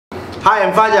Hi,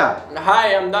 I'm Fajar.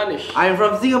 Hi, I'm Danish. I'm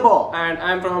from Singapore. And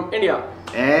I'm from India.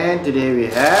 And today we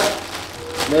have...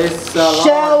 This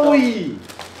Shall we?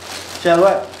 Shall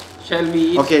what? Shall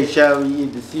we eat? Okay, shall we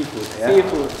eat the seafood? Yeah?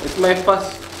 Seafood. It's my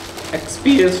first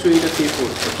experience to eat a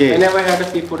seafood. Okay. I never had a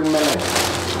seafood in my life.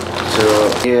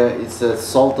 So here it's a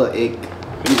salted egg.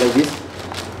 Eat like this.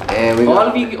 And we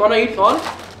wanna eat all?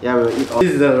 Yeah, we'll eat all.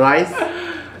 This is the rice.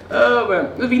 Oh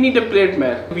man, we need a plate,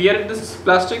 man. We are this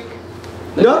plastic.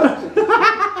 No.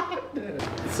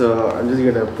 So I'm just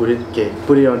gonna put it. Okay,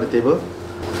 put it on the table.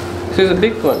 This is a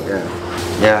big one. Yeah.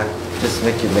 Yeah. Just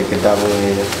make it like a double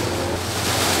layer.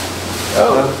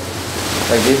 Oh.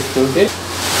 Like this too.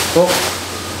 Oh.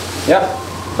 Yeah.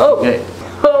 Oh. Okay.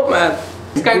 Oh man.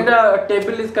 This kind of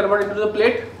table is converted into the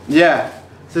plate. Yeah.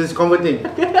 So it's converting.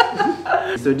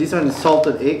 So this one is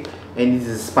salted egg, and this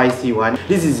is a spicy one.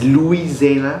 This is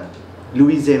Louisiana.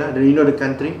 Louisiana. Do you know the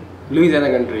country? Louisiana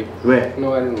country. Where?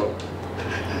 No, I don't know.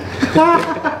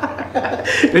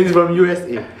 It's from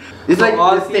USA. It's so like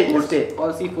all the state.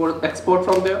 All seafood export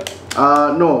from there?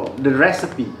 No, the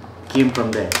recipe came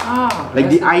from there. Ah, like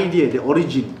the idea, the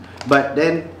origin. But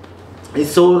then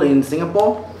it's sold in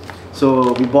Singapore.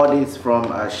 So we bought this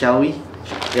from Shall We?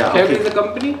 Yeah, Shall We okay. is a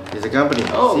company? It's a company.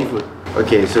 Oh. Seafood.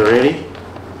 Okay, so ready?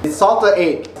 It's salted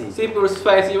egg. Seafood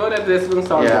spicy one and this one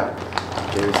salted. Yeah.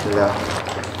 Okay, bismillah.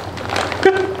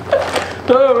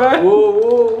 Oh man. Whoa,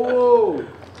 whoa, whoa.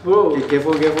 Whoa. Okay,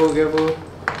 careful.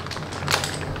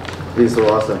 This is so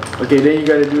awesome. Okay, then you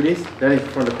gotta do this. Then it's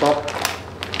from the top.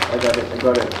 I got it. You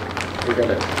got it.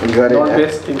 Don't Yeah?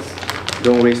 waste things.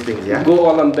 Don't waste things, yeah? Go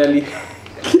all on belly.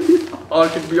 All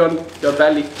should be on your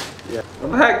belly. Yeah.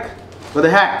 What the heck? For the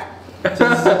heck? So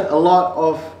this is a lot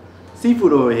of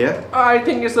seafood over here. I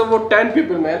think it's about 10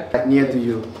 people, man. Near to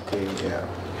you. Okay, yeah.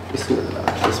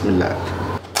 Bismillah.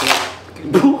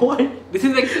 What? This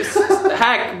is like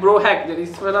hack, bro, hack. There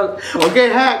is Okay,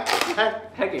 hack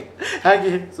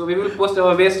it. So we will post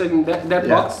our waste in that Yeah.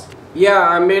 box. Yeah,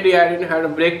 I'm ready. I didn't have a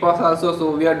breakfast also,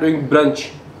 so we are doing brunch.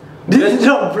 This is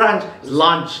not brunch, it's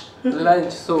lunch.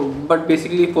 Lunch. So, but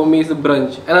basically for me it's a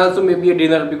brunch, and also maybe a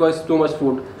dinner because it's too much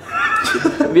food.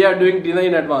 We are doing dinner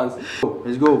in advance.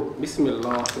 Let's go.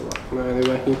 Bismillah.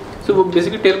 So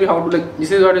basically, tell me how to like.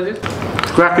 This is what is it?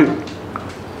 Crack it.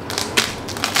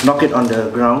 Knock it on the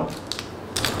ground.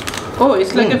 Oh,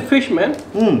 it's like a fish, man.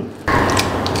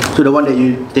 So the one that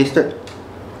you tasted.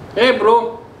 Hey,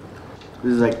 bro.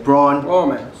 This is like prawn. Oh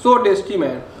man, so tasty,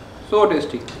 man. So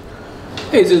tasty.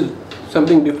 Hey, this is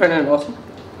something different and awesome.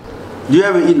 Do you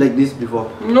ever eat like this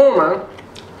before? No, man.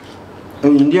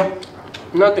 In India?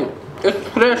 Nothing. It's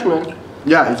fresh, man.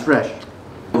 Yeah, it's fresh.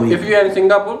 If you are in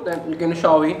Singapore, then you can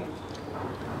show me.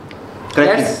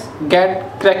 Let's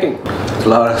get cracking. A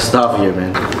lot of stuff here,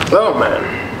 man. Oh man.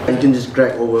 You can just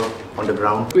crack over on the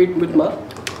ground. Sweet with mud.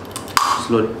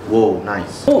 Slowly. Whoa,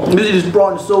 nice. Oh. This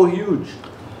prawn is so huge.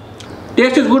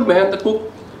 Taste is good, man. The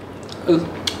cook is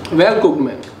well cooked,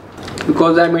 man.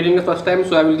 Because I'm eating the first time,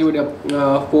 so I will give it a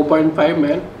 4.5,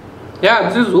 man. Yeah,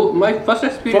 this is my first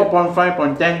experience.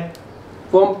 4.5.10.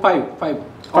 4.5.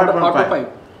 Out of 5.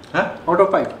 Huh? Out of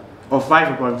 5. Or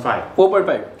 5.5.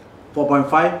 4.5.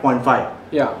 4.5.5.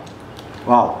 Yeah.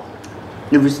 Wow.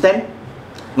 If it's 10,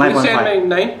 9.5.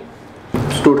 9.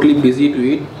 It's totally busy to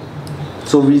eat.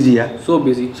 So busy, yeah? So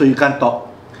busy. So you can't talk.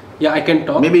 Yeah, I can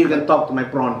talk. Maybe you can talk to my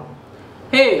prawn.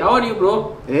 Hey, how are you,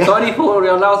 bro? Yeah. Sorry for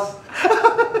your loss.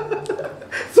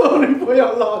 Sorry for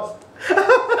your loss.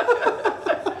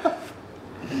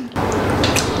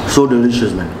 So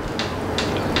delicious, man.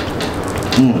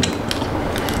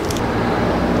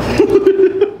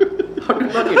 How to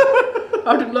plug it?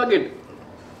 How to plug it?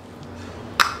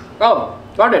 Oh,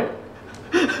 got it.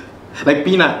 Like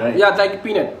peanut, right? Yeah, it's like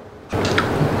peanut.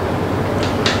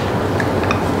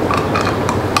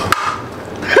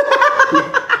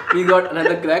 We got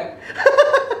another crack.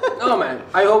 Oh man,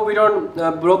 I hope we don't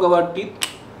broke our teeth.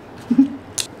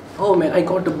 Oh man, I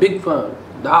got a big one.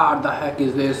 The heck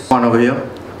is this? One over here.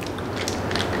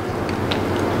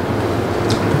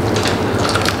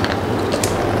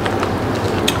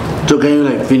 So can you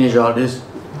like finish all this?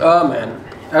 Oh man,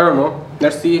 I don't know.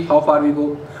 Let's see how far we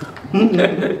go.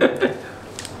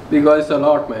 Because it's a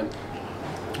lot, man.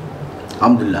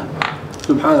 Alhamdulillah.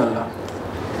 Subhanallah.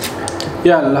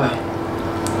 Ya Allah.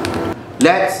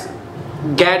 Let's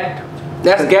get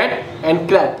and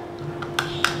crack.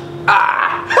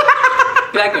 Ah!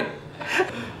 Crack it.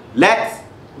 Let's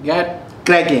Get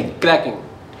cracking. cracking.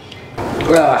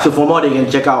 So for more, they can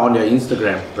check out on their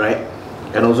Instagram, right?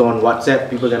 And also on WhatsApp,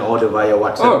 people can order via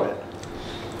WhatsApp. Oh. Right?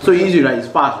 So easy, right? It's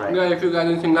fast, right? Yeah, if you guys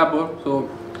in Singapore, so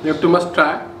you have to must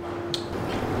try.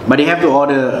 But they have to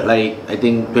order like I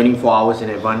think 24 hours in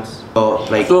advance. So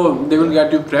like. So they will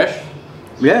get you fresh.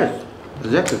 Yes,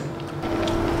 exactly.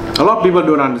 A lot of people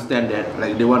don't understand that.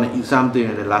 Like they want to eat something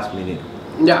at the last minute.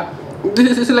 Yeah,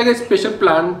 this is like a special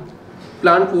plant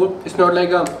food. It's not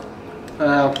like a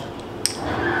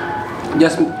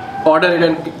just order it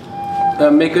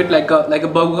and make it like a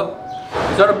burger.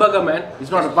 It's not a burger, man.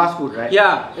 It's not a fast food, right?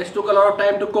 Yeah, it took a lot of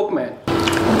time to cook, man.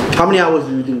 How many hours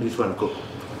do you think this one cook?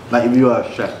 Like if you are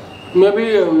a chef? Maybe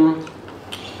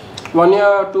 1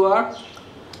 year, 2 hours.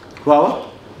 2 hours?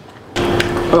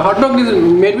 Hot dog is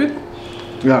made with?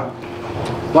 Yeah.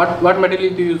 What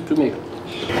material do you use to make?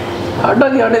 Hot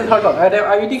dog, yeah, it is hot dog.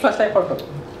 I'm eating first time hot dog.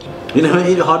 You never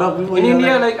eat hot dog before? In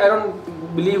India, like I don't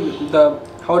believe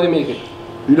how they make it.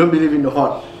 You don't believe in the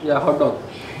hot? Yeah, hot dog.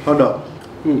 Hot dog?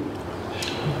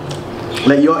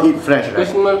 Like you all eat fresh,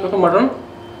 right? Mutton?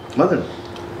 Mutton?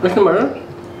 Mutton?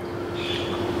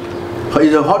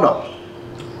 It's a hot dog?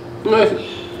 No,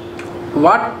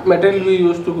 what material we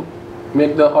use to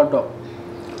make the hot dog?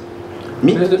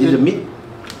 Meat? Is it meat?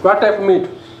 What type of meat?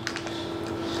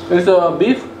 Is it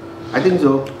beef? I think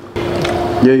so.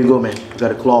 There you go, man. You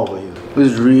got a claw over here.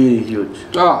 This is really huge.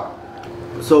 Ah.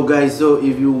 So guys,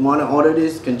 if you want to order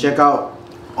this, can check out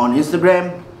on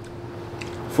Instagram.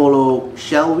 Follow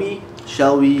Shall We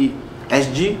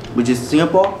SG, which is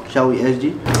Singapore. Shall We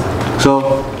SG.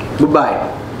 So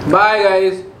goodbye. Bye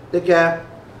guys. Take care.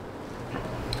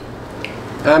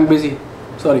 I'm busy.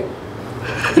 Sorry.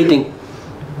 Eating.